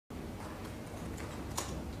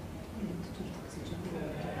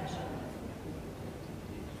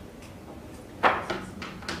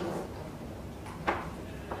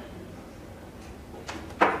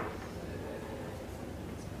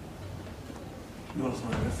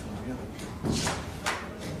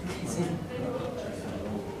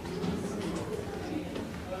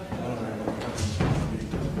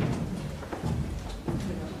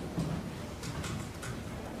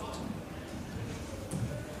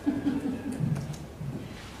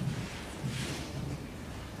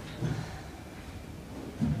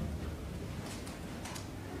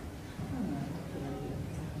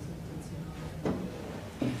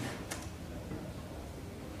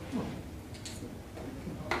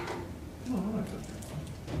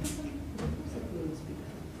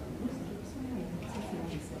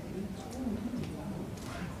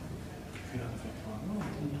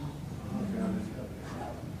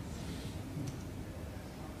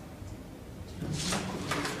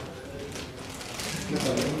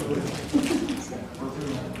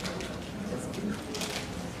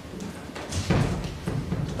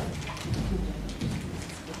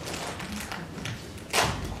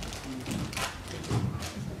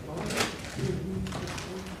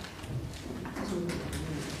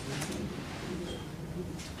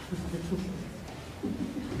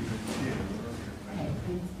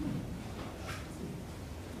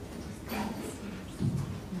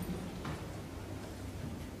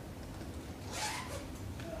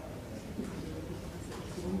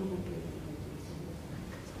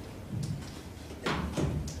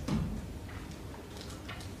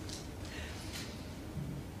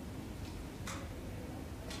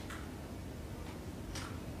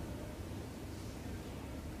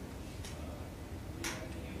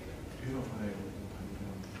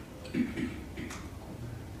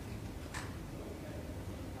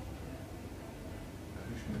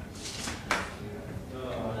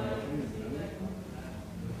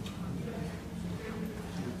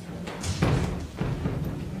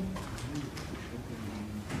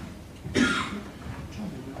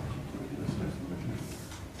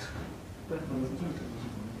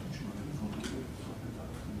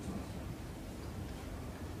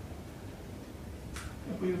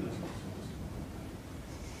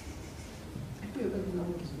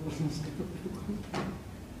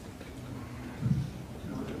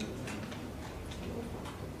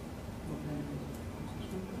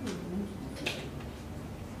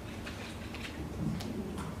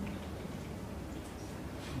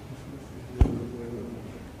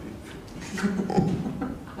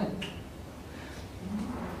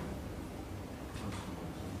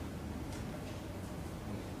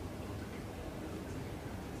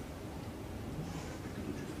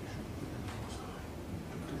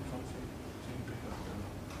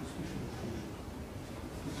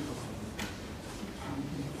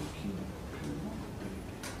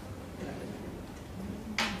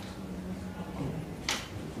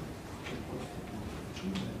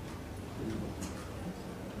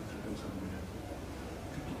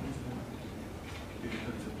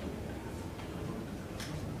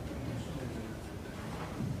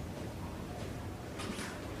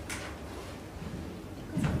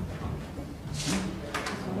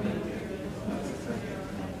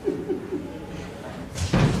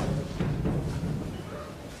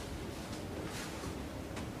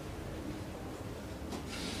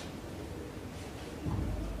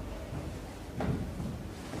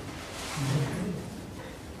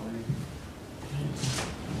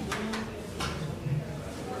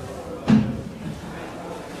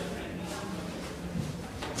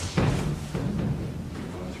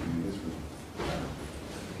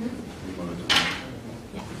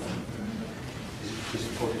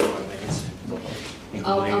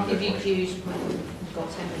I'll give you cues when we've got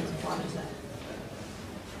 10 minutes and 5 minutes left.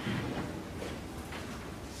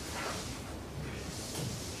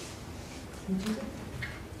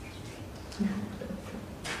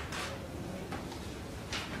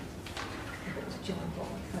 It's a giant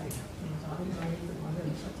block of code. I wouldn't know anything in my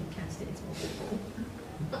room, so I did cast it into my wall.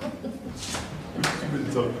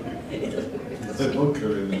 There's vodka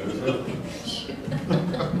in there as well.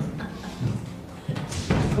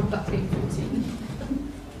 Come back in 14.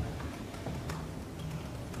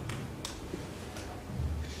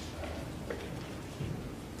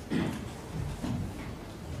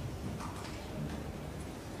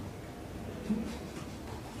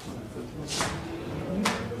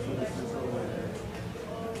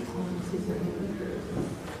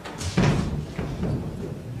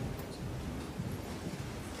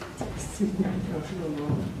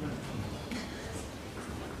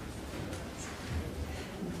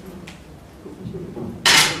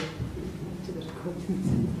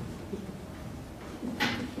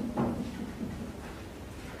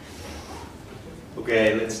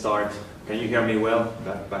 Okay, let's start. Can you hear me well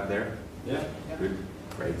back there? Yeah. Good,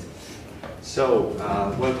 great. So,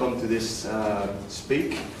 welcome to this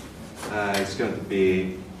speak. It's going to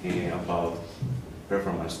be about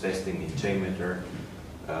performance testing in JMeter.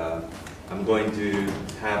 I'm going to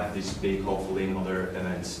have this speak hopefully in other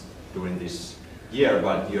events during this year,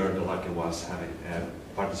 but you're the lucky ones having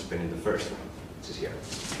participated in the first one, which is here.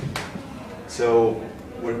 So,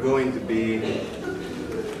 we're going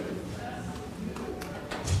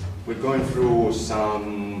through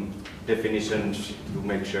some definitions to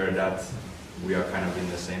make sure that we are kind of in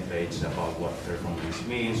the same page about what performance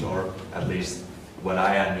means, or at least what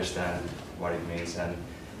I understand what it means, and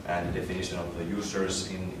the definition of the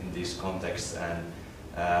users in this context, and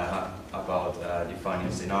about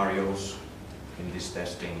defining scenarios in this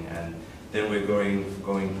testing. And then we're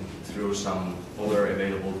going through some other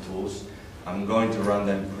available tools. I'm going to run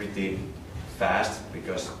them pretty fast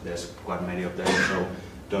because there's quite many of them, so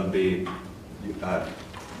don't be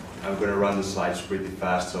I'm going to run the slides pretty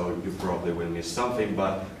fast, so you probably will miss something,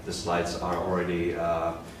 but the slides are already,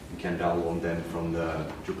 you can download them from the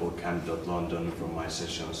drupalcamp.london from my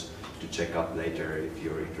sessions to check up later if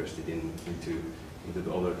you're interested into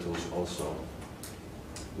the other tools also.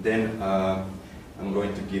 Then I'm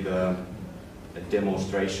going to give a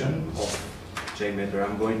demonstration of JMeter.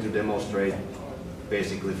 I'm going to demonstrate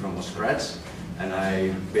basically from scratch. And I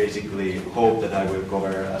basically hope that I will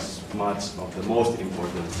cover as much of the most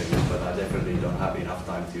important things, but I definitely don't have enough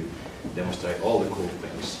time to demonstrate all the cool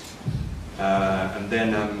things. And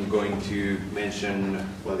then I'm going to mention,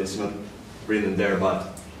 well, it's not written there,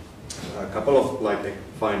 but a couple of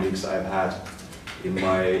findings I've had in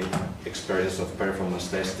my experience of performance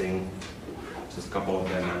testing, just a couple of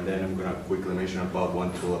them, and then I'm going to quickly mention about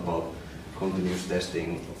one tool about continuous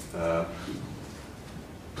testing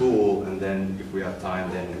tool, and then if we have time,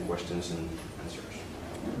 then questions and answers.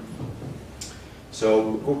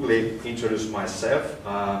 So quickly introduce myself.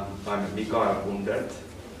 I'm Mikael Kundert.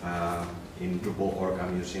 In Drupal org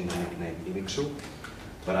I'm using the nickname iMiksu,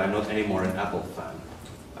 but I'm not anymore an Apple fan.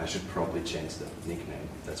 I should probably change the nickname,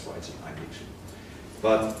 that's why it's an iMiksu.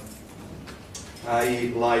 But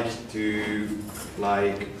I like to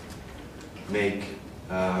make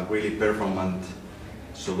really performant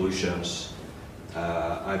solutions.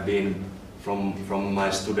 I've been, from my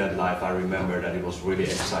student life, I remember that it was really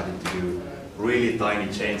exciting to do really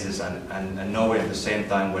tiny changes and know at the same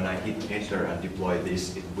time when I hit enter and deploy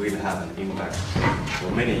this, it will have an impact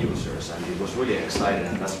for many users, and it was really exciting,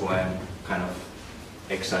 and that's why I'm kind of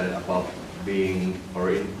excited about making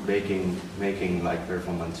like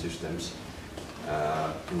performance systems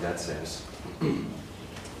in that sense.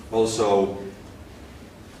 Also,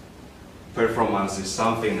 performance is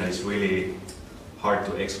something that is really hard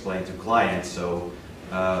to explain to clients, so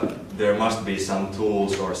there must be some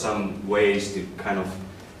tools or some ways to kind of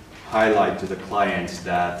highlight to the clients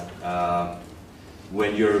that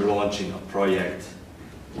when you're launching a project,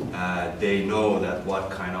 they know that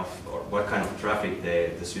what kind of traffic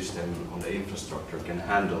the system on the infrastructure can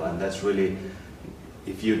handle, and that's really,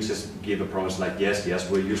 if you just give a promise like yes,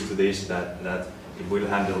 we're used to this, that it will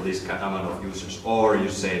handle this amount of users, or you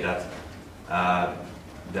say that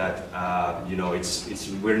you know,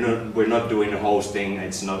 we're not doing hosting,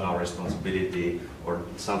 it's not our responsibility, or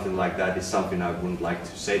something like that. It's something I wouldn't like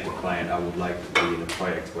to say to client. I would like to be in a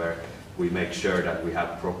project where we make sure that we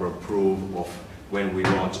have proper proof of when we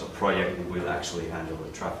launch a project, we will actually handle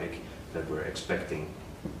the traffic that we're expecting.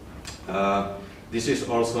 This is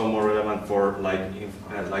also more relevant for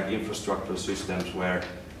like infrastructure systems where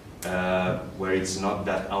it's not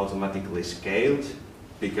that automatically scaled,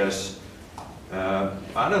 because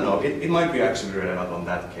I don't know, it might be actually relevant on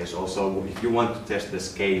that case also if you want to test the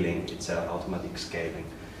scaling itself, automatic scaling.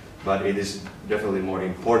 But it is definitely more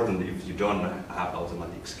important if you don't have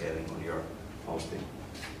automatic scaling on your hosting.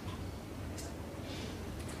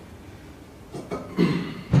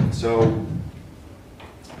 So,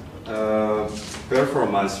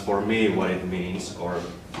 performance for me, what it means, or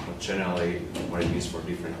generally what it means for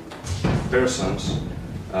different persons,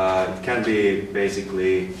 it can be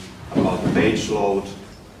basically about the page load.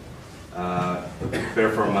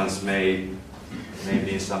 Performance may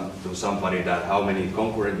be to somebody that how many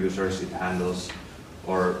concurrent users it handles,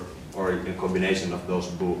 or a combination of those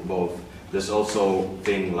both. There's also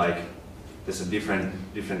thing like there's a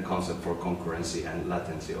different concept for concurrency and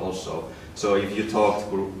latency also. So if you talk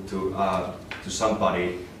to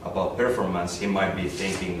somebody about performance, he might be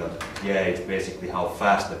thinking that yeah, it's basically how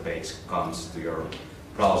fast the page comes to your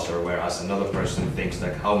browser, whereas another person thinks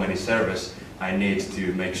like how many servers I need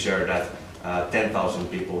to make sure that 10,000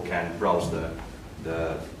 people can browse the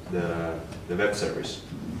web service.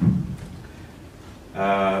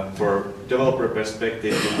 For developer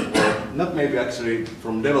perspective, or not maybe actually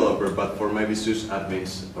from developer, but for maybe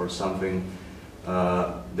sysadmins or something,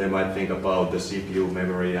 they might think about the CPU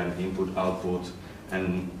memory and input output,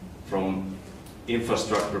 and from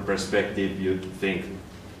infrastructure perspective, you think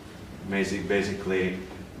basically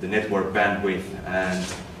the network bandwidth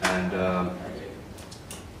and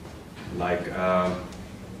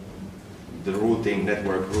the routing,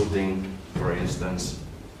 network routing, for instance.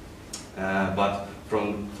 But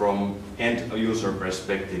from end user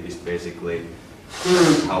perspective is basically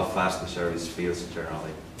how fast the service feels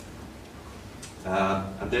generally.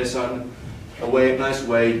 And there's a nice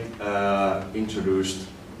way introduced.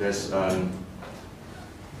 There's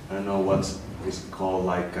I don't know what it's called,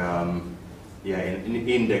 like an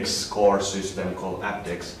index score system called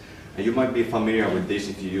Apdex. And you might be familiar with this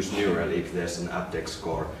if you use New Relic. There's an Apdex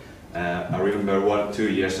score. I remember 2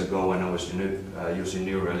 years ago when I was using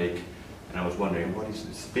New Relic, and I was wondering what is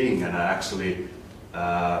this thing, and I actually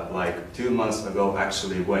like 2 months ago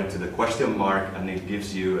actually went to the question mark, and it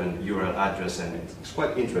gives you an URL address, and it's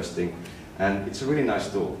quite interesting, and it's a really nice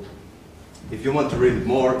tool. If you want to read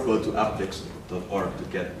more, go to apdex.org to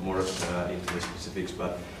get more into the specifics,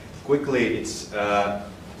 but quickly it's a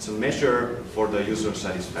measure for the user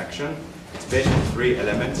satisfaction. It's based on 3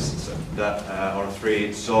 elements that or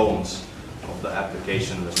 3 zones of the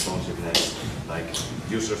application responsiveness, like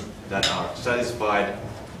users that are satisfied,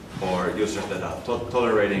 or users that are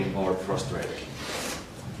tolerating or frustrated.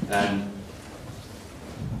 And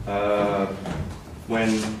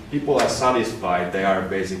when people are satisfied, they are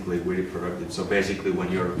basically really productive. So basically, when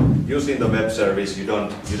you're using the web service, you don't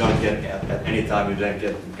get at any time you don't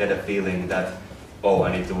get a feeling that, oh,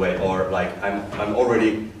 I need to wait, or like I'm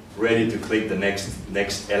already ready to click the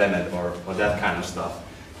next element or that kind of stuff.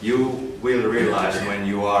 You will realize when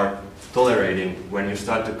you are tolerating, when you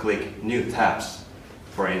start to click new tabs,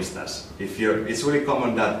 for instance. It's really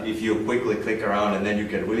common that if you quickly click around and then you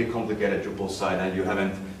get really complicated Drupal site and you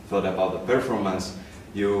haven't thought about the performance,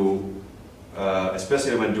 you,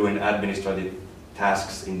 especially when doing administrative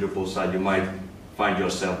tasks in Drupal site, you might find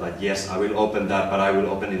yourself like, yes, I will open that, but I will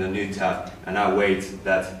open in a new tab, and I wait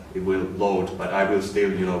that it will load, but I will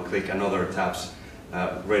still, click another tabs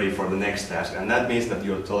ready for the next task, and that means that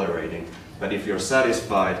you're tolerating. But if you're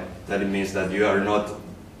satisfied, then it means that you are not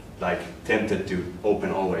like tempted to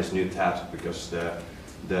open always new tabs because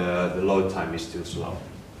the load time is too slow.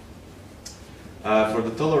 For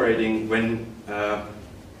the tolerating, when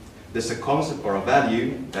there's a concept or a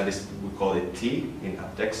value that is, we call it T in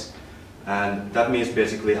Apdex, and that means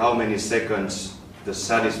basically how many seconds the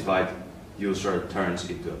satisfied user turns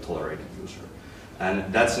into a tolerated user.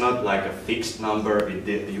 And that's not like a fixed number.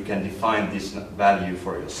 You can define this value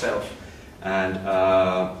for yourself. And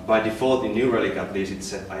by default in New Relic at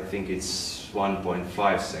least, I think it's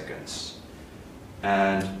 1.5 seconds.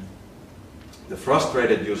 And the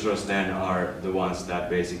frustrated users then are the ones that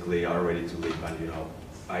basically are ready to leave, and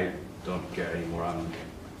I don't care anymore,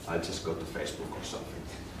 I'll just go to Facebook or something.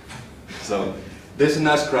 So there's a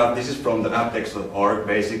nice graph. This is from the apdex.org.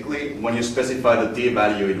 Basically, when you specify the T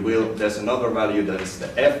value, there's another value that is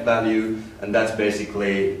the F value, and that's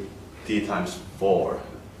basically T times 4.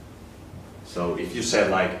 So if you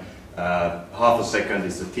said like half a second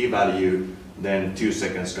is the T value, then 2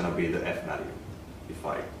 seconds is going to be the F value, if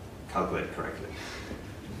I calculate correctly.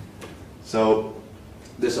 So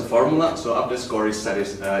there's a formula. So Apdex score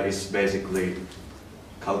is basically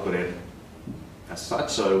calculated as such.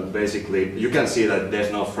 So basically, you can see that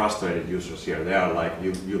there's no frustrated users here. They are like,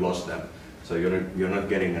 you lost them. So you're not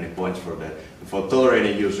getting any points for that. For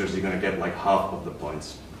tolerating users, you're going to get like half of the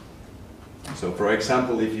points. So for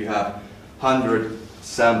example, if you have 100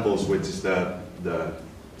 samples, which is the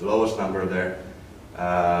lowest number there,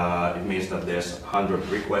 it means that there's 100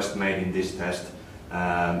 requests made in this test,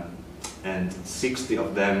 and 60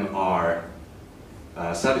 of them are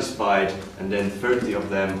satisfied, and then 30 of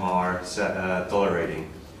them are tolerating,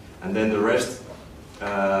 and then the rest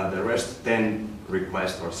 10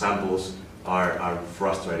 requests or samples are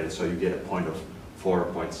frustrated. So you get a point of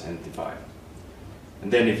 4.75.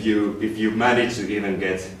 And then if you manage to even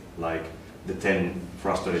get like the 10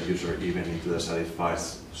 frustrated user even into the satisfied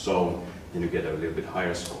zone, then you get a little bit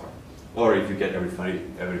higher score. Or if you get everybody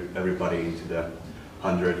into the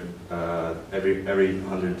 100 every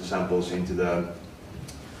 100 samples into the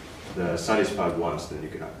satisfied ones, then you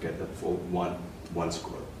cannot get the full one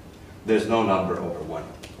score. There's no number over 1.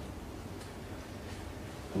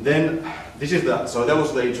 And then this is so that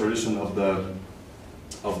was the introduction of the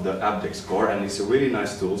Apdex score, and it's a really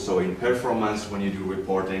nice tool. So in performance, when you do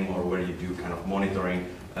reporting or when you do kind of monitoring,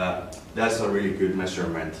 That's a really good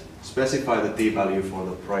measurement. Specify the t-value for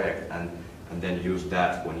the project and then use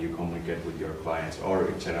that when you communicate with your clients, or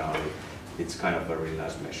generally, it's kind of a really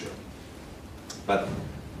nice measure. But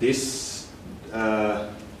this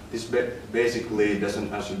basically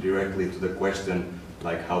doesn't answer directly to the question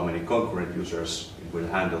like how many concurrent users it will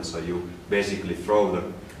handle. So you basically throw the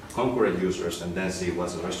concurrent users and then see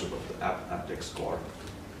what's the result of the app score.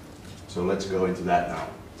 So let's go into that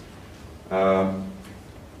now.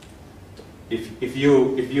 If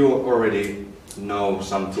you already know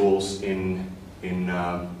some tools in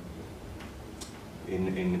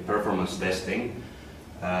performance testing,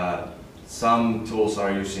 some tools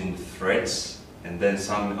are using threads, and then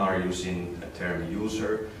some are using a term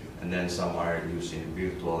user, and then some are using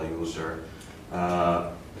virtual user.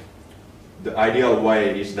 The ideal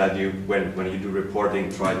way is that you, when you do reporting,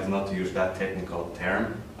 try not to use that technical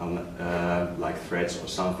term, like threads or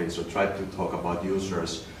something. So try to talk about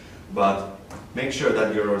users, but make sure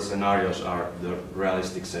that your scenarios are the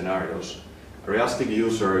realistic scenarios. A realistic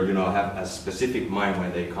user, have a specific mind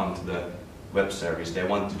when they come to the web service. They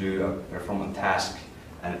want to do a performance task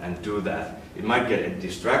and do that. It might get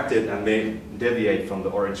distracted and may deviate from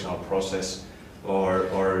the original process,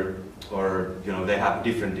 or they have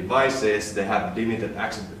different devices, they have limited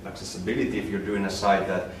accessibility. If you're doing a site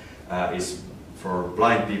that is for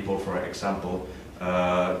blind people, for example,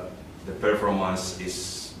 the performance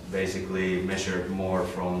is basically measured more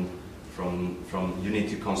from you need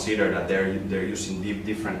to consider that they're using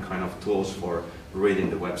different kind of tools for reading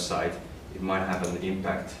the website. It might have an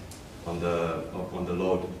impact on the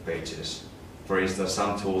load pages. For instance,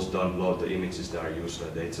 some tools don't load the images that are used, so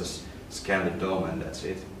they just scan the DOM and that's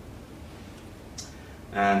it.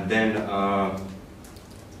 And then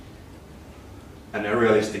an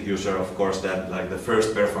unrealistic user, of course, that like the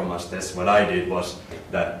first performance test, what I did was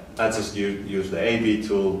that I just use the A/B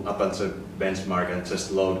tool up until benchmark and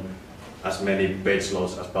just load as many page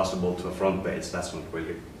loads as possible to a front page. That's not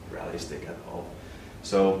really realistic at all.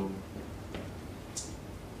 So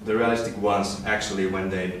the realistic ones, actually, when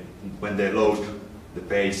they load the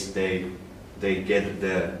page, they get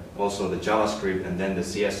also the JavaScript and then the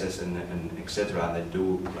CSS and etc. And they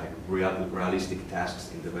do like realistic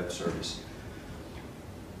tasks in the web service.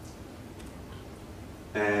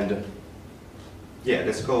 And yeah,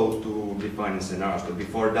 let's go to defining scenarios. But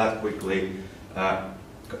before that, quickly,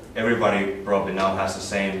 everybody probably now has the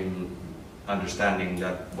same understanding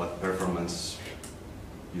that what performance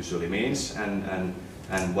usually means and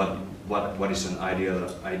what is an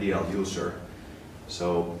ideal user.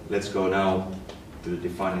 So let's go now to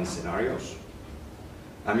defining scenarios.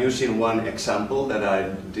 I'm using one example that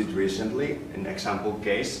I did recently, an example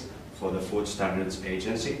case for the Food Standards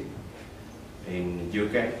Agency in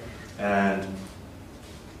UK, and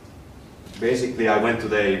basically I went to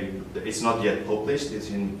it's not yet published,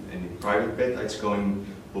 it's in private beta, it's going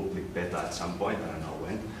public beta at some point, I don't know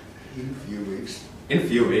when. In a few weeks. In a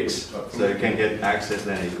few weeks, so you can get access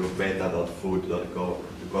then you go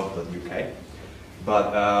beta.food.gov.uk.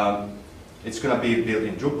 But it's going to be built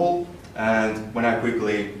in Drupal, and when I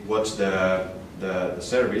quickly watched the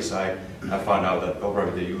service, I found out that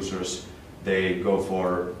probably the users, they go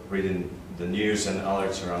for reading the news and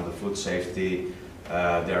alerts around the food safety.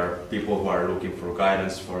 There are people who are looking for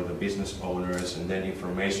guidance for the business owners, and then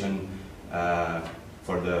information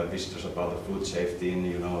for the visitors about the food safety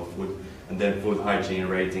and food, and then food hygiene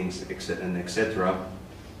ratings, etc.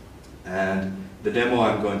 And the demo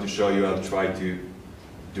I'm going to show you, I'll try to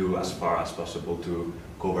do as far as possible to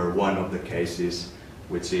cover one of the cases,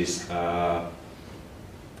 which is the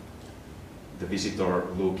visitor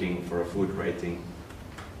looking for a food rating.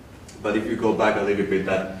 But if you go back a little bit,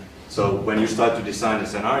 so when you start to design the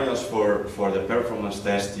scenarios for the performance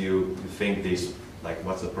test, you think this, like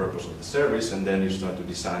what's the purpose of the service, and then you start to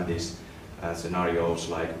design these scenarios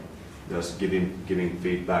like just giving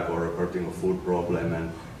feedback or reporting a food problem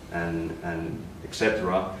and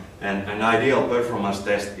etc. And an ideal performance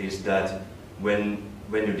test is that when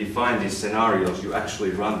you define these scenarios, you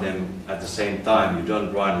actually run them at the same time. You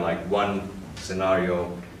don't run like one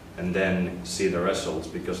scenario and then see the results,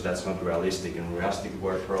 because that's not realistic. In realistic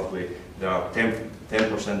world, probably there are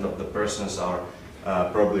 10% of the persons are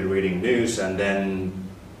probably reading news, and then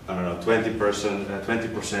I don't know,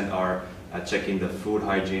 20% are checking the food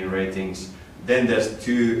hygiene ratings. Then there's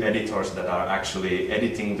 2 editors that are actually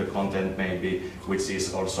editing the content maybe, which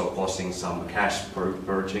is also causing some cache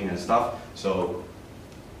purging and stuff. So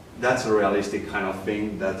that's a realistic kind of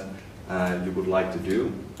thing that you would like to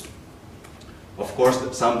do. Of course,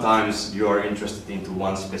 sometimes you are interested into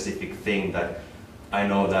one specific thing that I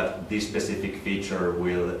know that this specific feature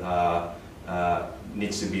will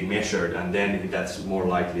needs to be measured, and then that's more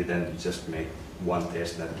likely than to just make one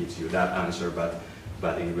test that gives you that answer.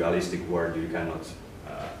 But in realistic world, you cannot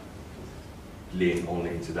lean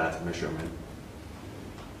only into that measurement.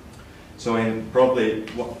 So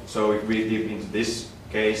so if we dip into this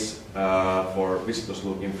case for visitors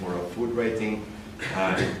looking for a food rating,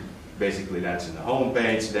 it basically lands in the home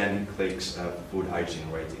page, then clicks food hygiene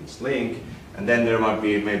ratings link, and then there might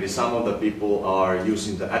be maybe some of the people are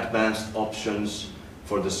using the advanced options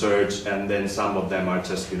for the search, and then some of them are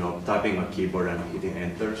just typing on keyboard and hitting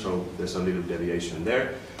enter, so there's a little deviation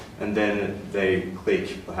there. And then they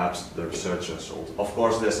click perhaps the search result. Of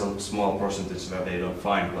course, there's a small percentage that they don't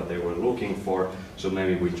find what they were looking for, so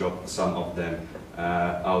maybe we drop some of them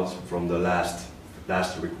out from the last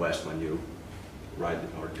request when you write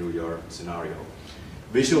or do your scenario.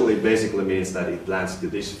 Visually basically means that it lands to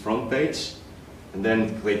this front page, and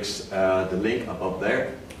then clicks the link above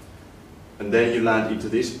there. And then you land into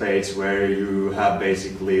this page where you have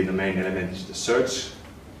basically the main element is the search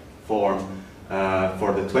form.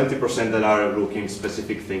 For the 20% that are looking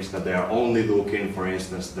specific things that they are only looking, for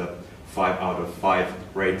instance, the 5 out of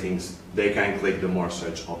 5 ratings, they can click the more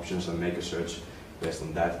search options and make a search based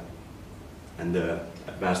on that. And the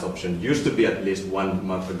advanced option used to be at least 1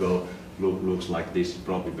 month ago, looks like this,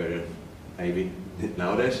 probably better maybe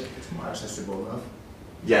nowadays. It's more accessible enough.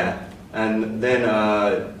 Yeah, and then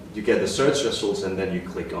you get the search results, and then you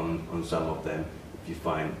click on some of them if you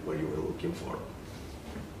find what you were looking for.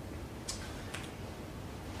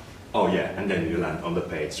 Oh yeah, and then you land on the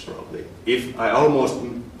page probably. If I almost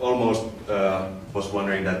was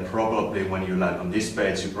wondering that probably when you land on this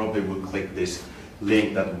page, you probably would click this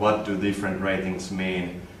link that what do different ratings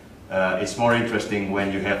mean. It's more interesting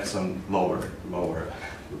when you have some lower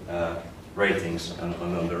ratings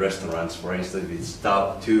on the restaurants. For instance, if it's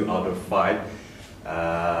top 2 out of 5,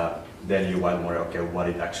 then you want more, okay, what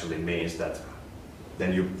it actually means. That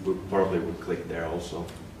then you probably would click there also.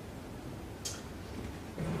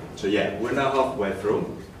 So yeah, we're now halfway through.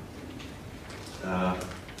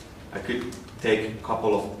 I could take a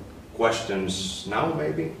couple of questions now,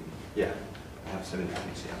 maybe. Yeah, I have 7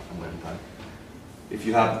 minutes. Yeah, I'm running time. If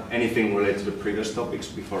you have anything related to the previous topics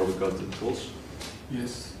before we go to the tools.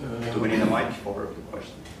 Yes. Do we need a mic for the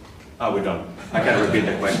question? Oh, we're done. I can repeat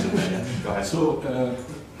the question then. Yeah. Go ahead. So,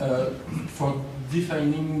 for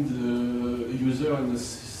defining the user and the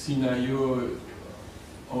scenario,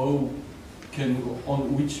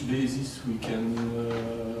 on which basis we can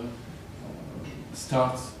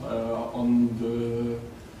start on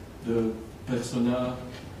the persona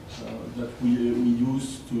that we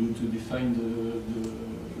use to define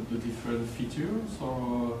the different features,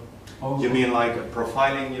 or how? You mean like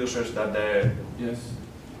profiling users that they? Yes.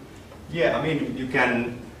 Yeah, I mean you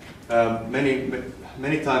can.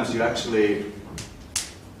 Many times you actually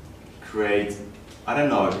create. I don't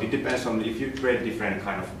know. It depends on if you create different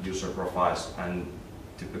kind of user profiles and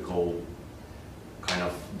typical kind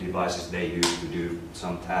of devices they use to do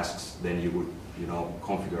some tasks. Then you would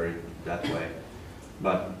configure it that way.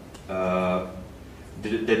 But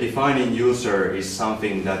the defining user is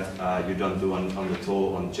something that you don't do on the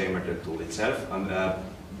tool, on JMeter tool itself. And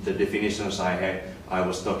the definitions I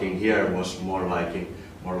was talking here was more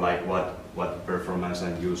like what performance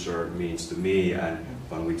and user means to me. And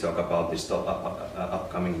when we talk about this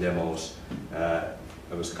upcoming demos, I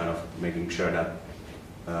was kind of making sure that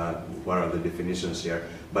what are the definitions here.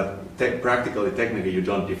 But technically, you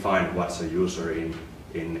don't define what's a user in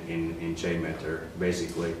JMeter,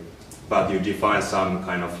 basically. But you define some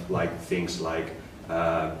kind of like things like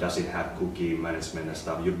does it have cookie management and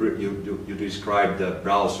stuff. You describe the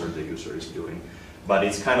browser the user is doing. But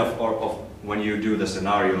it's kind of when you do the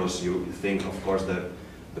scenarios, you think, of course, the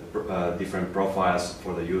different profiles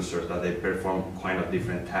for the users, that they perform kind of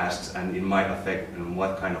different tasks, and it might affect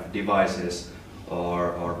what kind of devices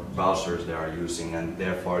or browsers they are using, and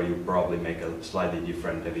therefore you probably make a slightly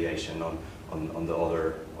different deviation on the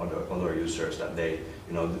other users that they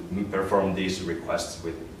perform these requests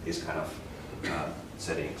with these kind of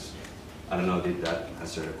settings. I don't know, did that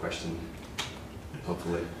answer the question?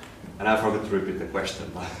 Hopefully. And I forgot to repeat the question,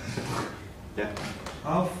 but yeah.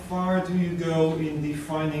 How far do you go in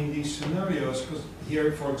defining these scenarios? Because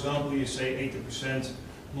here, for example, you say 80%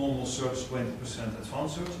 normal search, 20%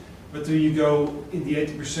 advanced search. But do you go in the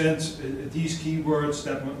 80% these keywords,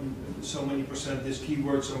 that so many percent this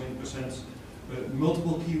keyword, so many percent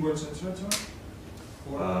multiple keywords, etc.?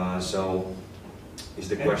 So, is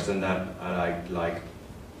the question that like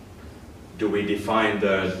do we define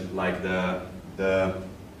the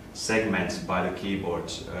segments by the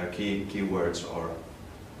keywords or?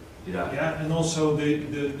 Did I? Yeah, and also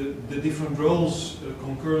the different roles,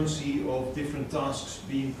 concurrency of different tasks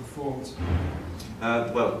being performed.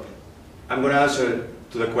 Well, I'm going to answer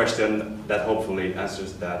to the question that hopefully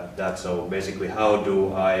answers that. So basically, how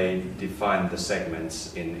do I define the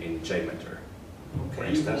segments in JMeter? For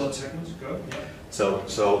Okay, you call instance. that segments, go. Yeah.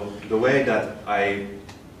 So the way that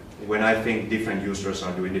when I think different users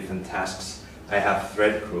are doing different tasks, I have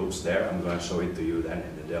thread groups there. I'm going to show it to you then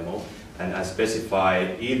in the demo. And I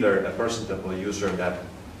specify either a percentage of a user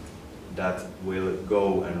that will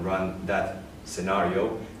go and run that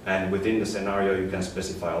scenario, and within the scenario you can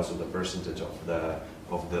specify also the percentage of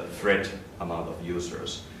the thread amount of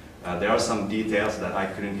users. There are some details that I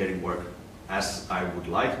couldn't get it work as I would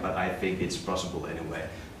like, but I think it's possible anyway.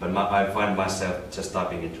 But I find myself just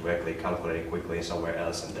typing it directly, calculate it quickly somewhere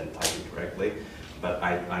else, and then type it directly. But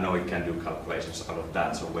I know it can do calculations out of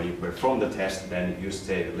that. So when you perform the test, then you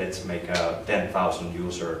say, let's make a 10,000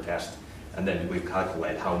 user test, and then we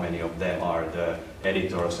calculate how many of them are the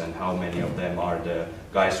editors and how many of them are the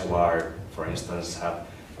guys who are, for instance, have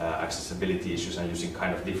accessibility issues and using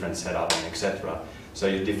kind of different setup and etc. So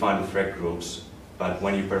you define the thread groups, but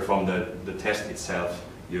when you perform the test itself,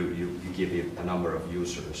 you give it a number of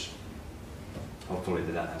users. Hopefully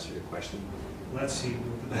that answers your question. Let's see.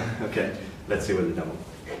 Okay, let's see what the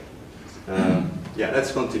demo. Yeah,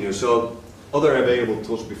 let's continue. So, other available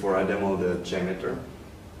tools before I demo the JMeter.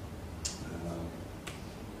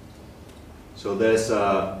 So there's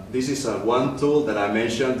this is one tool that I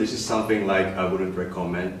mentioned. This is something like I wouldn't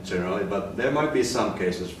recommend generally, but there might be some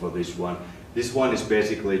cases for this one. This one is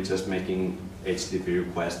basically just making HTTP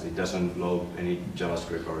request. It doesn't load any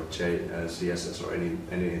JavaScript or CSS or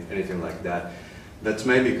anything like that. That's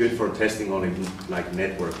maybe good for testing only like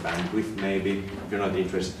network bandwidth maybe. If you're not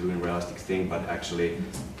interested in doing realistic thing, but actually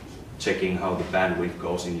checking how the bandwidth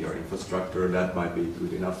goes in your infrastructure, that might be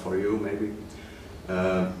good enough for you maybe.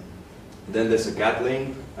 Then there's a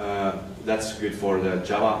Gatling. That's good for the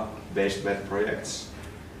Java-based web projects.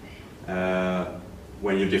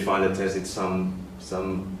 When you define the test, it's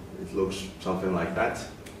it looks something like that.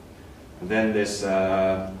 And then there's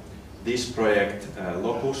this project,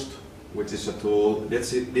 Locust, which is a tool.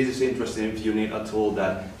 This is interesting if you need a tool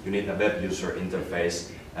that you need a web user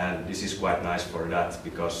interface, and this is quite nice for that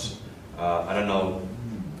because I don't know,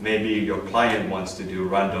 maybe your client wants to do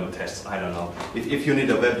random tests. I don't know. If you need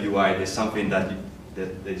a web UI, there's something that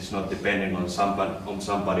is not depending on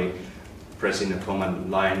somebody pressing a command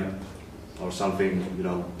line or something. You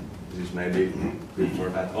know, this is maybe good for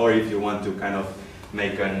that. Or if you want to kind of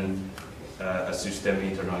make a system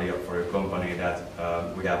internally for your company that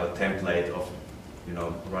we have a template of, you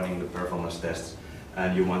know, running the performance tests,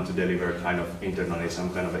 and you want to deliver kind of internally some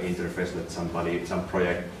kind of an interface that some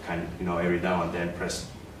project can, you know, every now and then press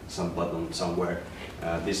some button somewhere.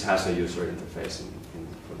 This has a user interface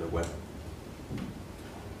for the web.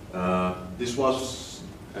 This was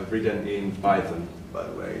written in Python, by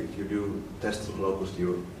the way. If you do test Locust,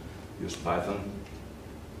 you use Python.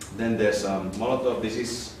 Then there's Molotov. This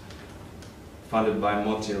is funded by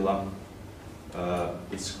Mozilla.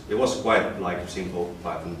 It was quite like a simple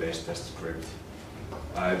Python-based test script.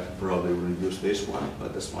 I probably wouldn't use this one,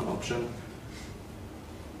 but that's one option.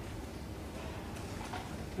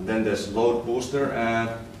 And then there's Load Booster.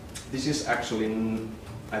 This is actually,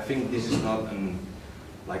 I think this is not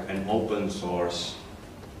like an open source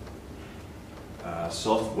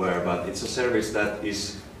software, but it's a service that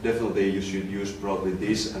is definitely, you should use probably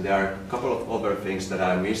this. And there are a couple of other things that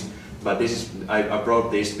I missed, but this is, I brought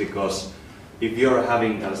this because if you're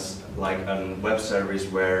having like a web service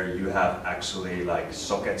where you have actually like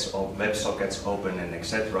sockets or web sockets open and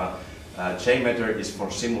etc. JMeter is for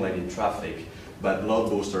simulating traffic, but Load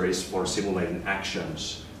Booster is for simulating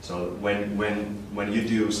actions. So when you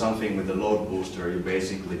do something with the Load Booster, you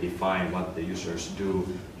basically define what the users do.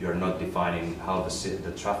 You're not defining how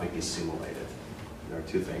the traffic is simulated. There are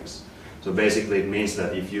two things. So basically, it means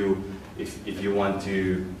that if you want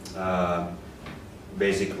to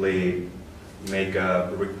basically make a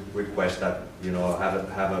request that, you know,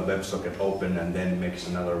 have a WebSocket open and then makes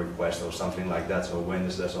another request or something like that. So when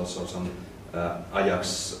there's also some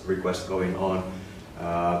Ajax request going on,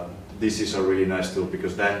 this is a really nice tool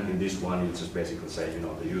because then in this one you just basically say, you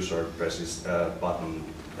know, the user presses a button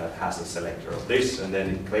that has a selector of this and then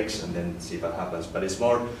it clicks and then see what happens. But it's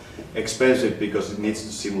more expensive because it needs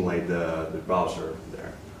to simulate the browser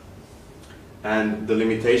there. And the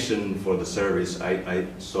limitation for the service, I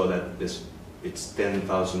saw that it's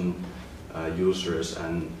 10,000 users,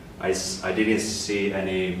 and I didn't see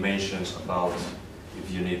any mentions about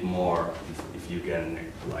if you need more, if you can,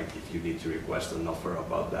 like, if you need to request an offer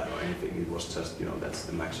about that or anything. It was just, you know, that's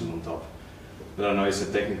the maximum top. But I don't know, it's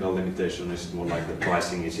a technical limitation. It's more like the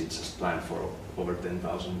pricing is it's just planned for over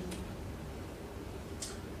 10,000.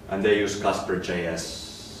 And they use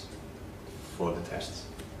Casper.js for the tests.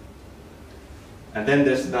 And then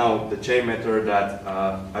there's now the JMeter that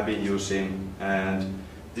I've been using, and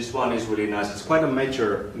this one is really nice. It's quite a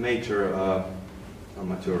mature, how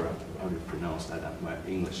do you pronounce that? My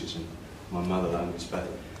English isn't my mother language, but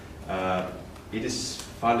it is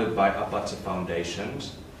funded by Apache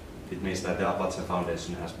Foundations. It means that the Apache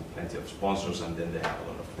Foundation has plenty of sponsors, and then they have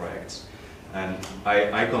a lot of projects. And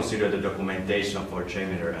I consider the documentation for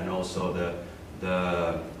JMeter, and also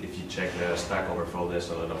if you check the Stack Overflow, there's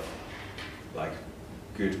a lot of like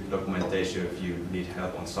good documentation if you need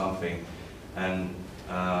help on something. And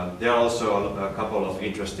there are also a couple of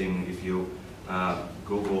interesting, if you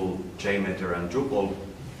Google JMeter and Drupal,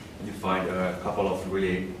 you find a couple of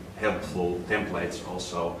really helpful templates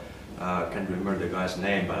also. I can't remember the guy's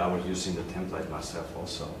name, but I was using the template myself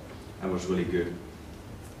also. It was really good.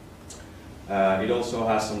 It also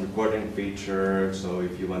has some recording feature, so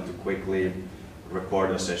if you want to quickly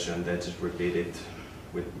record a session, then just repeat it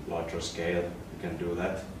with larger scale, you can do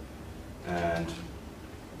that. And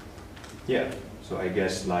yeah, so I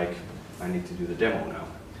guess like I need to do the demo now.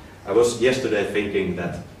 I was yesterday thinking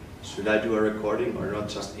that should I do a recording or not,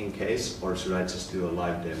 just in case, or should I just do a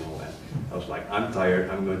live demo? And I was like, I'm tired,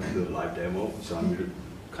 I'm going to do a live demo, so I'm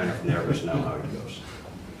kind of nervous now how it goes.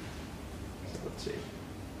 So let's see.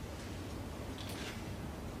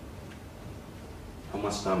 How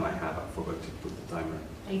much time I have? I forgot to put the timer.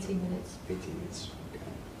 18 minutes. 18 minutes, okay.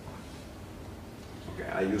 Okay,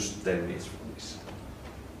 I used 10 minutes for this.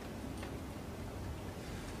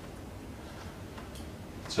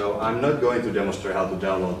 So I'm not going to demonstrate how to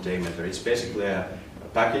download JMeter. It's basically a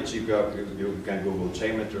package. You can Google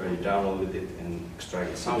JMeter and you download it and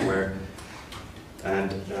extract it somewhere.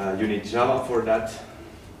 And you need Java for that.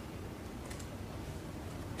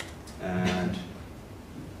 And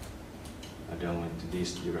I download to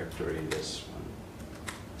this directory, this one.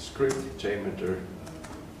 Script, JMeter.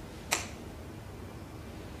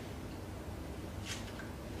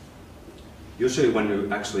 Usually when you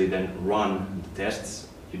actually then run the tests,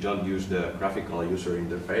 you don't use the graphical user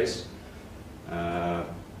interface,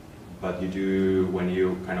 but you do when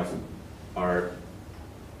you kind of are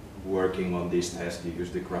working on this test, you use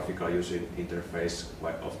the graphical user interface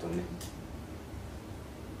quite often.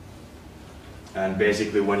 And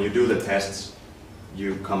basically when you do the tests,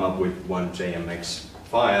 you come up with one JMX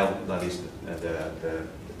file, that is the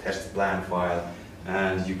test plan file,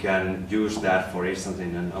 and you can use that, for instance,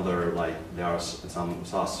 in another, like there are some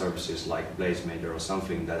SaaS services like BlazeMaker or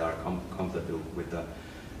something that are compatible with the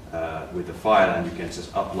file, and you can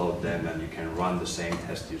just upload them and you can run the same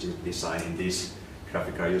test you design in this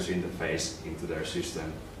graphical user interface into their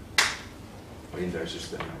system, or in their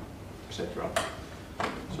system, etc.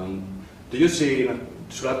 So, do you see,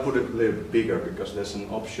 should I put it a little bit bigger, because there's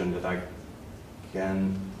an option that I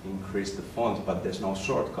can increase the font, but there's no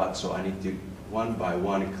shortcut, so I need to one by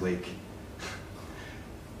one click.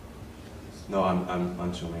 No,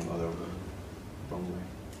 I'm zooming other way, wrong way.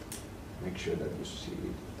 Make sure that you see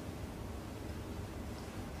it.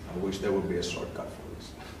 I wish there would be a shortcut for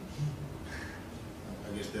this.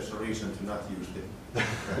 I guess there's a reason to not use the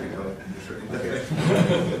graphical user interface.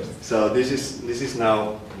 Okay. So this is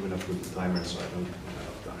now, I'm gonna put the timer so I don't run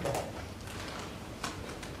out of time.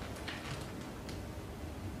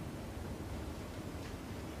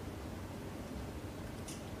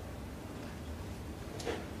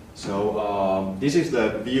 So this is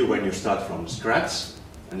the view when you start from scratch,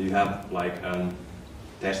 and you have like a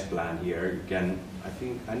test plan here. You can, I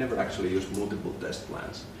think, I never actually used multiple test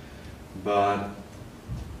plans, but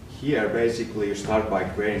here basically you start by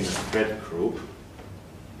creating a thread group,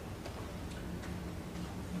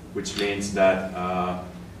 which means that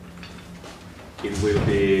it will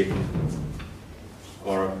be,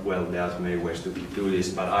 or well, there's many ways to do this,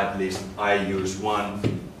 but at least I use one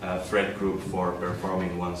thread group for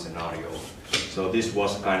performing one scenario. So this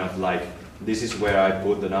was kind of like, this is where I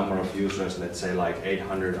put the number of users, let's say like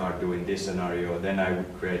 800 are doing this scenario, then I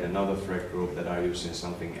would create another thread group that are using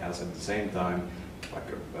something else at the same time,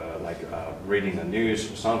 like reading the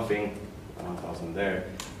news or something, 1000 there.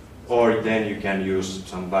 Or then you can use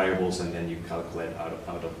some variables and then you calculate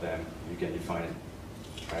out of them. You can define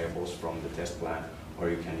variables from the test plan, or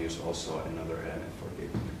you can use also another element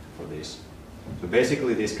for this. So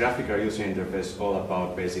basically this graphical user interface is all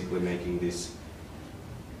about basically making this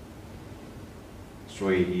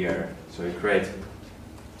tree here. So you create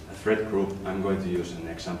a thread group, I'm going to use an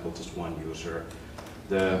example, just one user.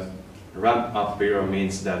 The ramp up period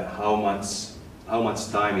means that how much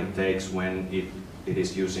time it takes when it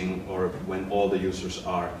is using, or when all the users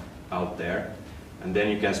are out there. And then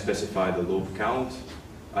you can specify the loop count.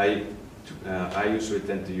 I usually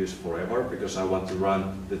tend to use forever because I want to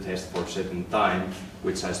run the test for a certain time,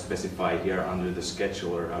 which I specify here under the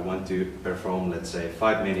scheduler. I want to perform, let's say,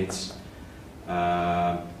 5 minutes.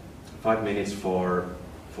 5 minutes for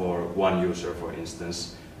one user, for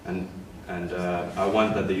instance, and I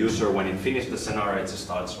want that the user, when it finishes the scenario, it just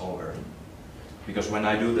starts over. Because when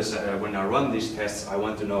I do this, when I run these tests, I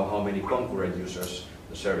want to know how many concurrent users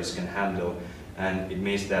the service can handle, and it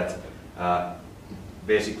means that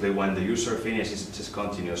basically when the user finishes, it just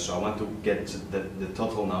continues. So I want to get the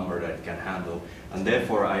total number that it can handle, and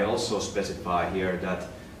therefore I also specify here that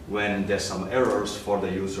when there's some errors for the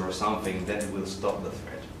user or something, then it will stop the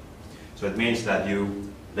thread. So it means that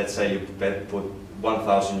you, let's say you put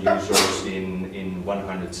 1,000 users in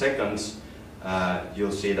 100 seconds,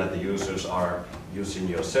 you'll see that the users are using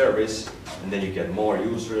your service, and then you get more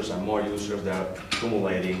users and more users that are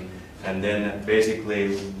accumulating, and then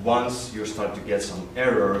basically once you start to get some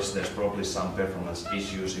errors, there's probably some performance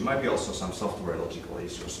issues. It might be also some software logical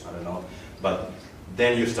issues, I don't know, but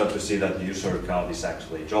then you start to see that the user count is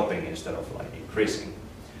actually dropping instead of like increasing.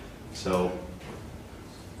 So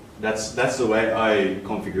that's the way I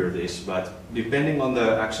configure this, but depending on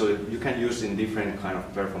the actually, you can use in different kind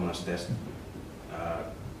of performance tests.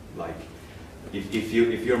 Like if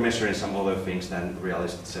you're measuring some other things than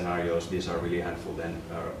realistic scenarios, these are really helpful then,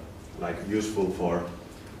 like useful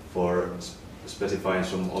for specifying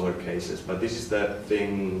some other cases. But this is the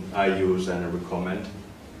thing I use and recommend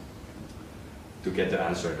to get the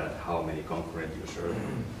answer that how many concurrent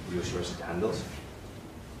users it handles.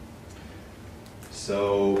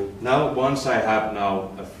 So now, once I have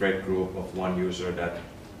now a thread group of one user that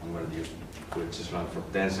I'm going to use, which is run for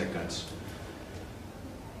 10 seconds,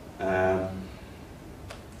 I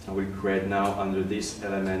will create now under this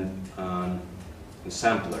element a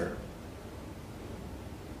sampler.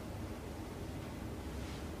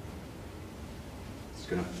 It's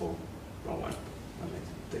going to pull wrong one. Let me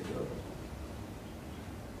take it over.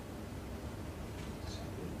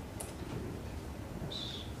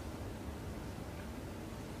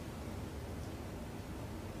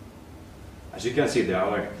 As you can see, there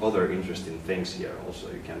are other interesting things here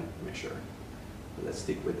also you can measure. But let's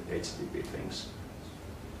stick with HTTP things.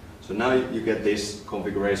 So now you get this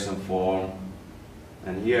configuration form,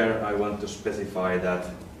 and here I want to specify that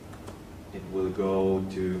it will go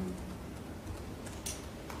to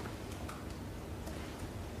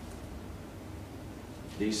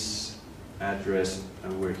this address,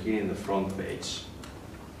 and we're here in the front page.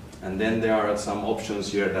 And then there are some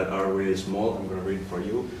options here that are really small. I'm going to read it for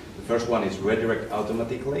you. The first one is redirect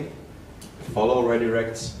automatically, follow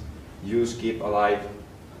redirects, use keep alive,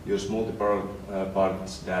 use multiple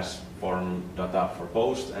parts dash form data for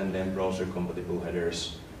post, and then browser compatible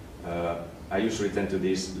headers. I usually tend to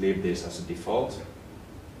leave this as a default.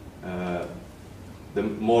 The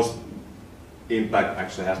most impact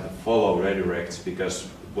actually has the follow redirects, because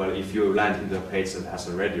well, if you land into a page that has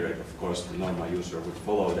a redirect, of course the normal user would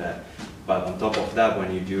follow that. But on top of that,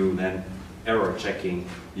 when you do then error checking,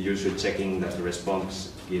 you're usually checking that the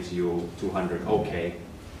response gives you 200 OK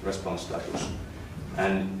response status.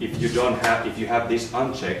 And if you have this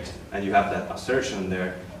unchecked and you have that assertion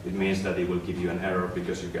there, it means that it will give you an error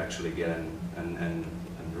because you actually get an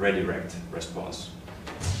redirect response.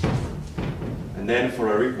 And then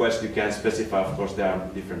for a request, you can specify, of course, there are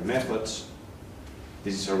different methods.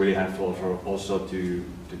 This is a really helpful for also to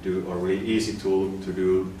do, or really easy tool to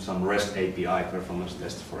do some REST API performance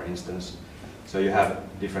tests, for instance. So you have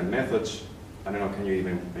different methods. I don't know, can you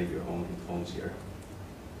even make your own phones here?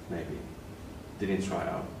 Maybe. Didn't try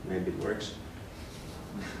out. Maybe it works.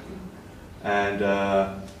 And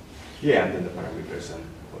yeah, and then the parameters and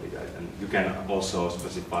body guide. And you can also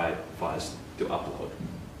specify files to upload.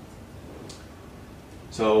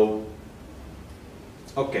 So,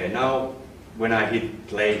 okay, now when I hit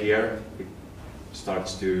play here, it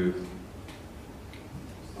starts to,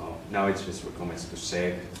 now it just recommends to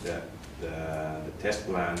save the test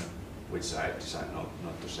plan, which I decided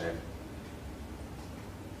not to save.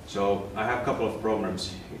 So I have a couple of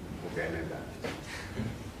problems. Okay, maybe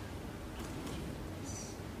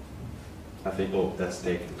I think, oh, that's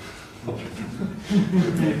taken.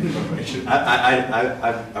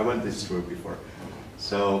 I went this through before.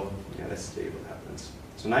 So yeah, let's see what happens.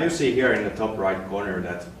 So now you see here in the top right corner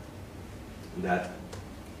that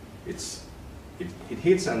it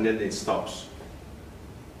hits and then it stops.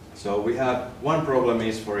 So we have one problem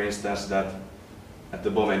is, for instance, that at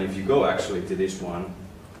the moment, if you go actually to this one,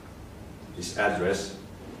 this address,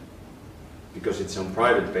 because it's on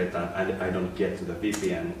private beta, I don't get to the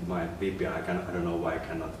VPN. My VPN, I don't know why I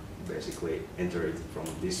cannot basically enter it from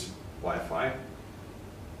this Wi-Fi.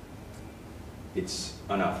 It's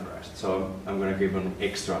unauthorized. So I'm going to give an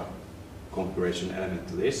extra configuration element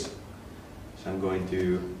to this. So I'm going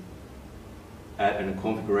to add a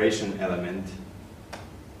configuration element.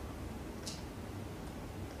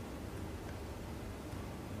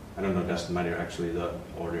 I don't know, doesn't matter actually the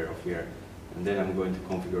order of here. And then I'm going to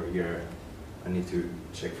configure here. I need to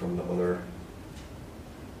check from the other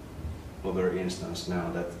instance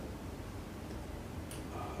now that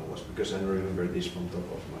was because I don't remember this from top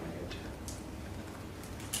of my head.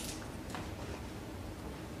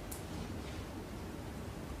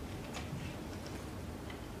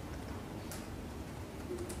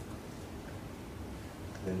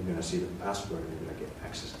 Then you're gonna see the password and you're gonna get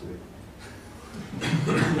access to it.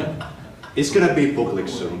 It's gonna be public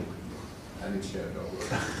soon. And it's shared over.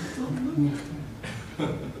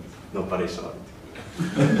 Nobody saw it.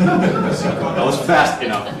 That was fast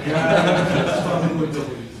enough.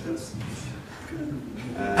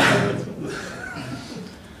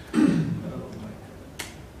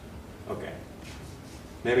 Okay.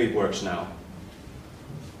 Maybe it works now.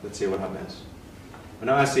 Let's see what happens. But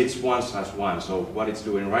now I see it's 1/1, so what it's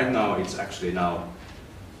doing right now, it's actually now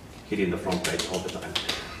hitting the front page all the time.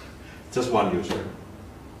 Just one user.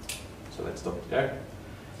 So let's stop it there.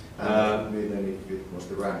 Then if it was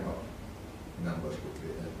the ramp-up, numbers would be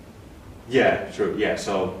there. Yeah, sure, yeah,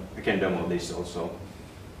 so I can demo this also.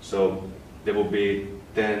 So there will be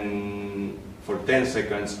 10, for 10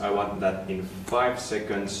 seconds, I want that in 5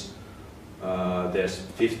 seconds, there's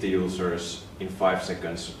 50 users in 5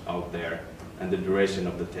 seconds out there, and the duration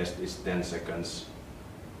of the test is 10 seconds.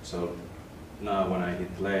 So now when I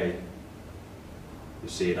hit play, you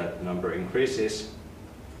see that number increases,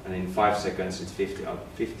 and in 5 seconds it's 50 out of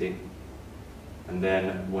 50. And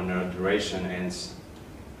then when the duration ends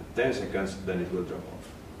at 10 seconds, then it will drop off.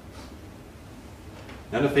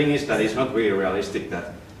 Now the thing is that it's not really realistic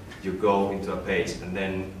that you go into a page and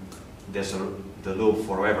then there's the loop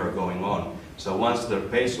forever going on. So once the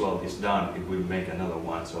page load is done, it will make another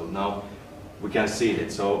one. So now we can see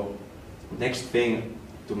it. So next thing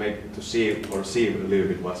to see a little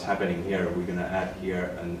bit what's happening here, we're gonna add here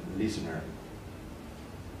a listener.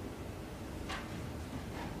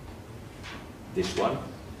 This one.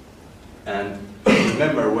 And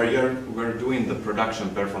remember, we're doing the production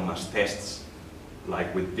performance tests,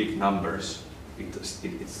 like with big numbers,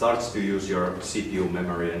 it starts to use your CPU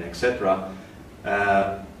memory and etc.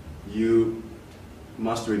 You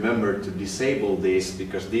must remember to disable these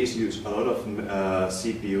because these use a lot of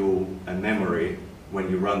CPU and memory when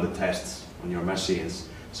you run the tests on your machines.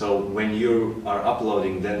 So when you are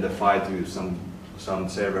uploading then the file to some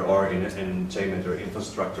server or in JMeter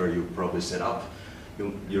infrastructure you probably set up,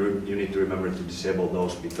 you need to remember to disable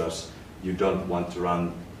those because you don't want to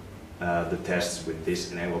run the tests with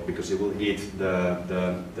this enabled because it will eat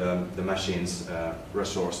the machine's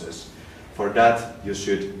resources. For that you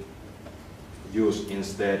should use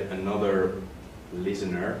instead another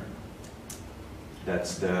listener.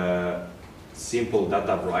 That's the simple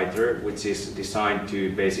data writer, which is designed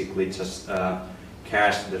to basically just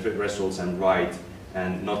cache the results and write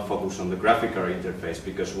and not focus on the graphical interface,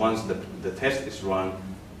 because once the test is run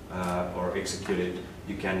or executed,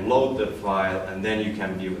 you can load the file and then you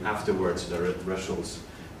can view afterwards the results.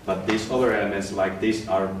 But these other elements like this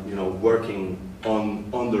are working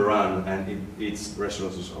on the run and it eats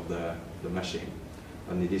resources of the machine.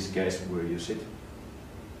 And in this case we'll use it.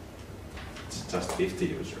 It's just 50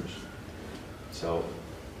 users. So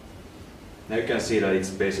now you can see that it's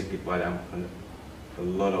basically quite a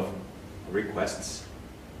lot of requests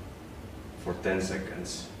for 10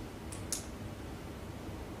 seconds.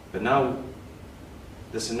 But now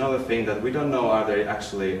there's another thing that we don't know, are they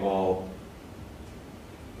actually all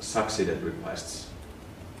succeeded requests.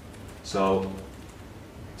 So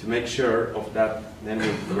to make sure of that, then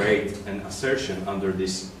we create an assertion under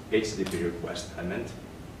this HTTP request element.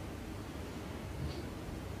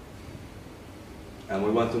 And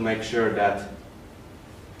we want to make sure that,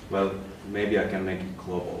 well, maybe I can make it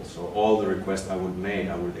global. So all the requests I would make,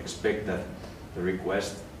 I would expect that the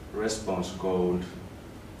request response code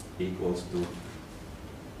equals to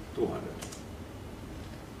 200.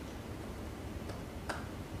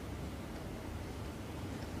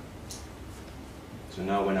 So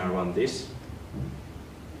now when I run this,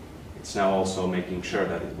 it's now also making sure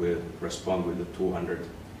that it will respond with the 200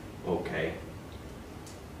 OK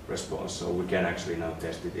response. So we can actually now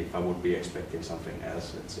test it. If I would be expecting something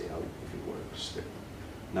else, let's see how if it works.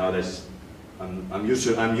 Now I'm used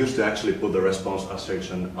to actually put the response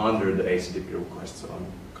assertion under the HTTP request, so I'm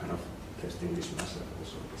kind of testing this myself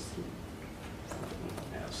also. Something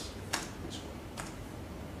else.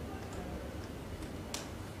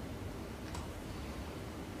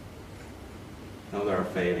 Now they are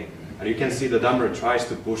failing. And you can see the number tries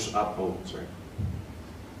to push up. Oh, sorry.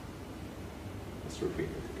 Let's repeat it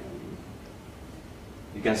again.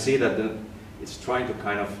 You can see that it's trying to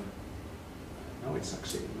kind of. No, it's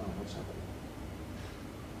succeeding. No, what's happening?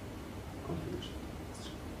 Confused.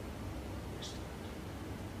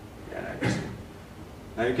 Yeah,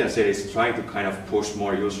 now you can see it's trying to kind of push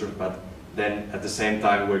more users, but then at the same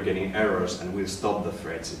time we're getting errors and we'll stop the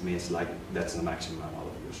threads. It means like that's the maximum amount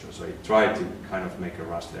of users. So it tried to kind of make a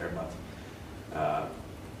rush there, but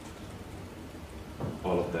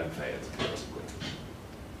all of them failed basically.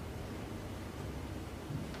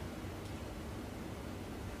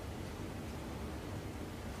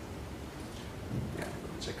 Yeah,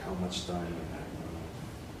 check how much time we have.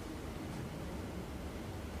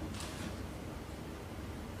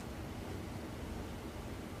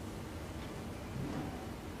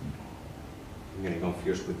 I'm getting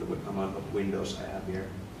confused with the amount of windows I have here.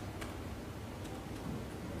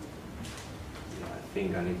 Yeah, I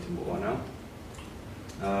think I need to move on now.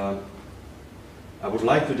 I would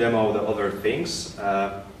like to demo the other things.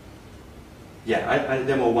 Yeah, I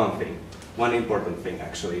demo one thing, one important thing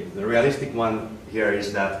actually. The realistic one here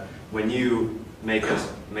is that when you make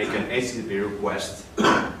an HTTP request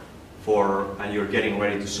and you're getting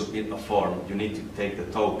ready to submit a form, you need to take the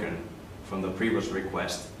token from the previous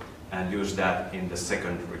request and use that in the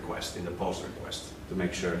second request, in the post request, to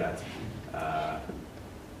make sure that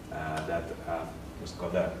what's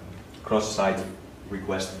called the cross-site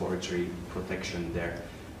request forgery protection there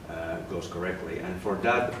goes correctly. And for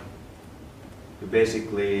that, you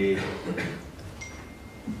basically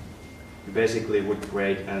would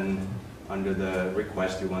create under the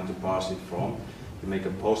request you want to parse it from, you make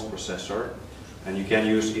a post processor, and you can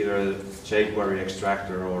use either jQuery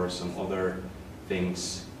extractor or some other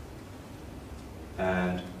things.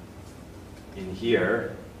 And in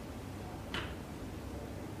here,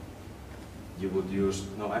 you would use,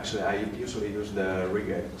 no, actually I usually use the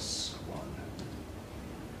regex one.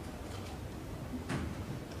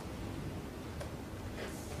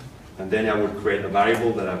 And then I would create a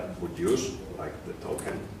variable that I would use, like the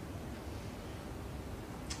token.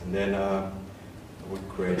 And then I would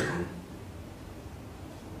create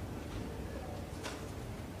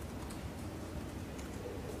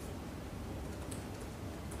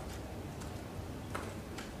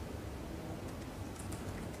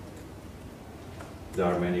there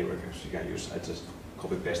are many records you can use. I just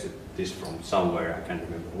copy pasted this from somewhere, I can't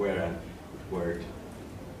remember where, and it worked.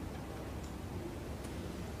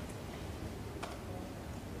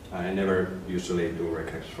 I never usually do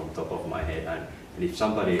records from top of my head, and if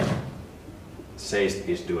somebody says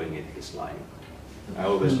he's doing it, he's lying. I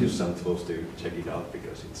always use some tools to check it out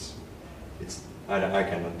because I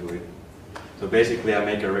cannot do it. So basically I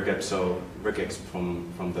make a regex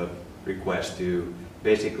from the request to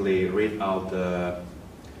basically read out the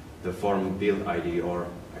form build ID, or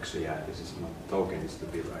actually, yeah, this is not token, it's the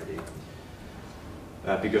build ID.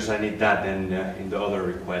 Because I need that then in the other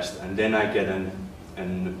request, and then I get an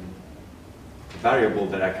variable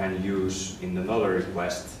that I can use in another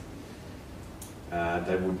request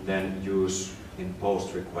that would then use in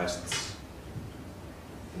post requests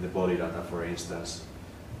in the body data, for instance,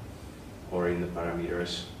 or in the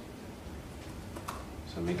parameters.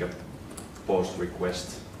 So make a post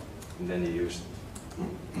request, and then you use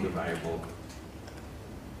the variable,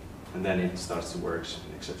 and then it starts to work,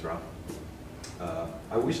 etc.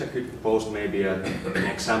 I wish I could post maybe an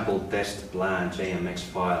example test plan JMX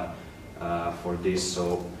file for this,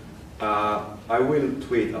 so I will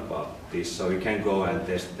tweet about this, so you can go and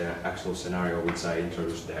test the actual scenario which I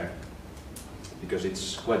introduced there, because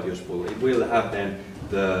it's quite useful. It will have then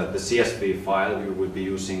the CSV file. You will be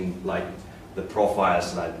using like the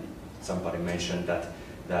profiles that somebody mentioned that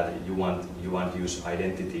you want to use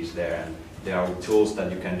identities there, and there are tools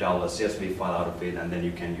that you can download a CSV file out of it, and then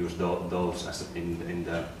you can use those as in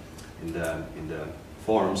the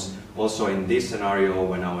forms. Also in this scenario,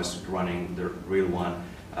 when I was running the real one,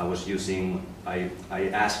 I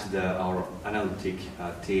asked our analytic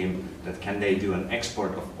team that can they do an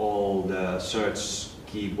export of all the search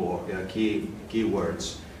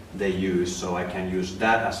keywords they use, so I can use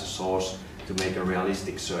that as a source to make a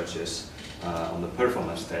realistic searches. on the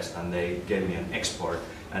performance test, and they gave me an export.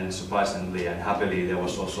 And surprisingly and happily, there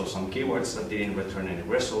was also some keywords that didn't return any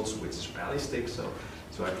results, which is realistic. So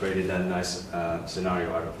I created a nice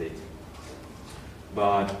scenario out of it.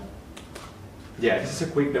 But yeah, this is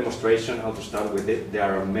a quick demonstration how to start with it. There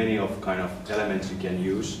are many of kind of elements you can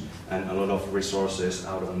use, and a lot of resources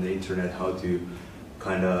out on the internet how to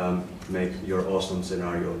kind of make your awesome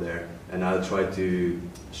scenario there. And I'll try to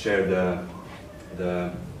share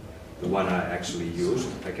the one I actually used.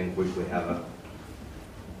 I can quickly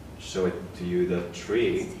show it to you, the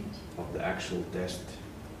tree of the actual test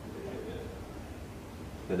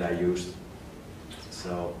that I used.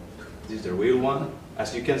 So this is the real one.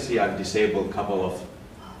 As you can see, I've disabled a couple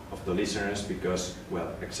of the listeners because,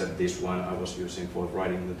 well, except this one I was using for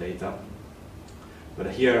writing the data.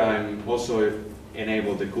 But here I'm also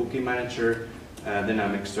enabled the cookie manager, then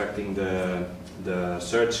I'm extracting the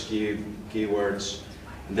search keywords,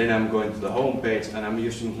 and then I'm going to the home page, and I'm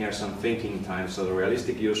using here some thinking time, so the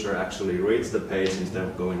realistic user actually reads the page instead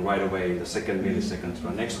of going right away in the second millisecond to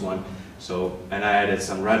the next one. So, and I added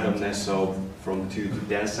some randomness, so from 2 to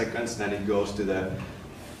 10 seconds, then it goes to the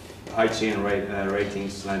hygiene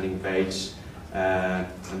ratings landing page, and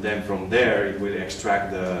then from there it will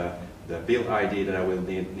extract the bill ID that I will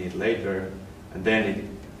need later, and then it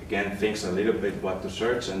again thinks a little bit what to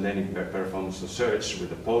search, and then it performs the search with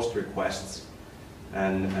the post requests,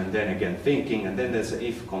 and then again thinking, and then there's an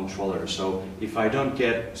if controller. So if I don't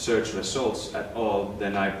get search results at all,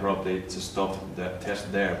 then I probably just stop the test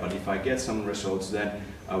there. But if I get some results, then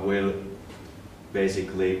I will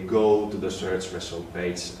basically go to the search result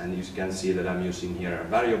page, and you can see that I'm using here a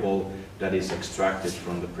variable that is extracted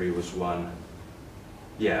from the previous one.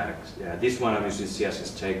 Yeah, this one I'm using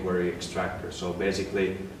CSS jQuery extractor. So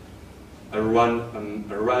basically a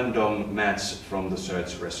random match from the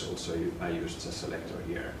search result. So I used a selector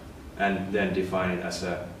here, and then define it as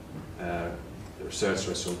a search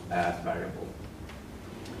result path variable.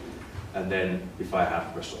 And then if I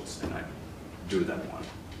have results, then I do that one.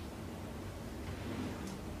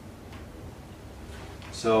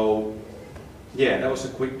 So yeah, that was a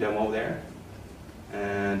quick demo there,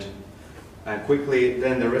 and quickly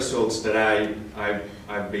then the results that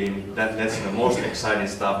I've been, that's the most exciting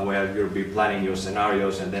stuff, where you'll be planning your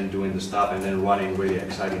scenarios and then doing the stuff and then running, really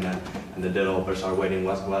exciting, and the developers are waiting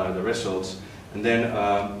what are the results. And then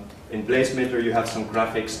in JMeter you have some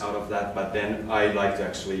graphics out of that, but then I like to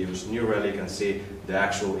actually use New Relic and see the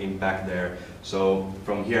actual impact there. So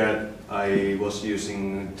from here I was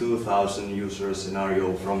using 2,000 user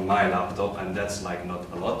scenario from my laptop, and that's like not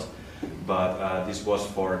a lot, but this was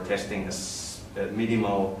for testing a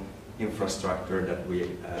minimal infrastructure that we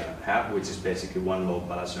have, which is basically one load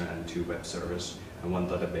balancer and 2 web servers and 1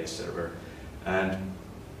 database server. And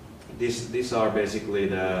these are basically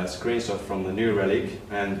the screenshots from the New Relic,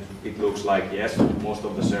 and it looks like, yes, most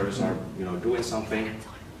of the servers are doing something.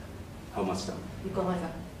 How much time? You've gone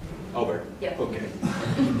over. Over? Yeah. Okay.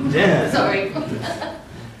 Yeah. Sorry.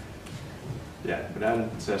 Yeah, but I'm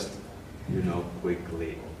just,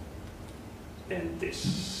 quickly end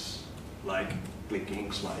this, like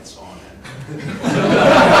clicking slides on it.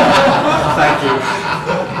 Thank you.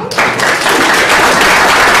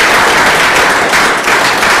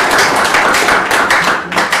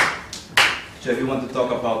 So if you want to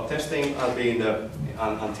talk about testing, I'll be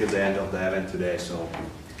until the end of the event today, so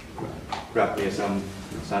grab me some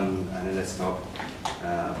and let's talk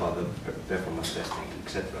about the performance testing,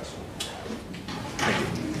 etc. So, thank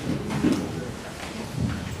you.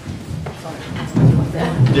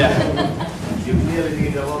 Yeah. You really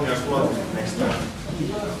need a longer slot next time.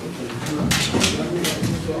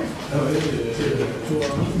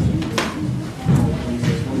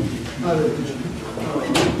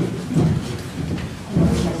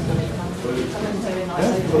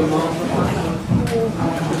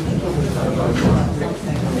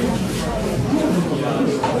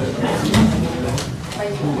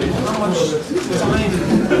 How much time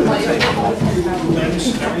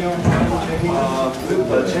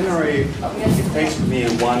Well, generally, it takes me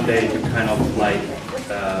 1 day to kind of like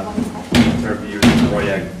interview the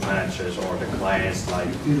project managers or the clients, like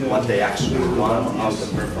what they actually want out of the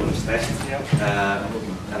performance test.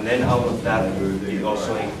 And then out of that, it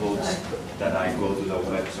also includes that I go to the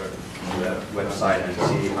website and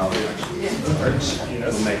see how it actually works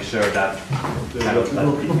to make sure that kind of that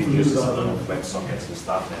if it uses a lot of WebSockets and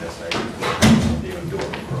stuff, then it's like even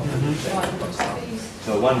doable.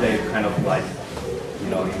 So 1 day kind of like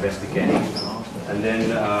investigating, and then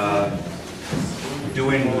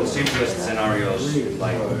doing the simplest scenarios,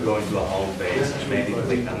 like going to a home page and maybe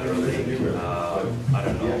click on the link. I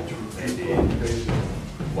don't know, maybe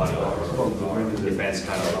one or depends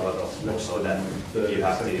kind of a lot of also that you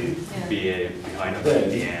have to be behind at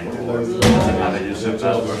the end or doesn't have a user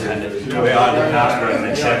password and where are the passwords,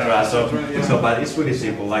 etc. So, but it's really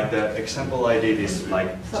simple. Like the example I did is like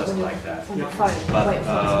just like that. On my phone. But wait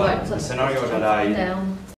for it to work. the scenario that I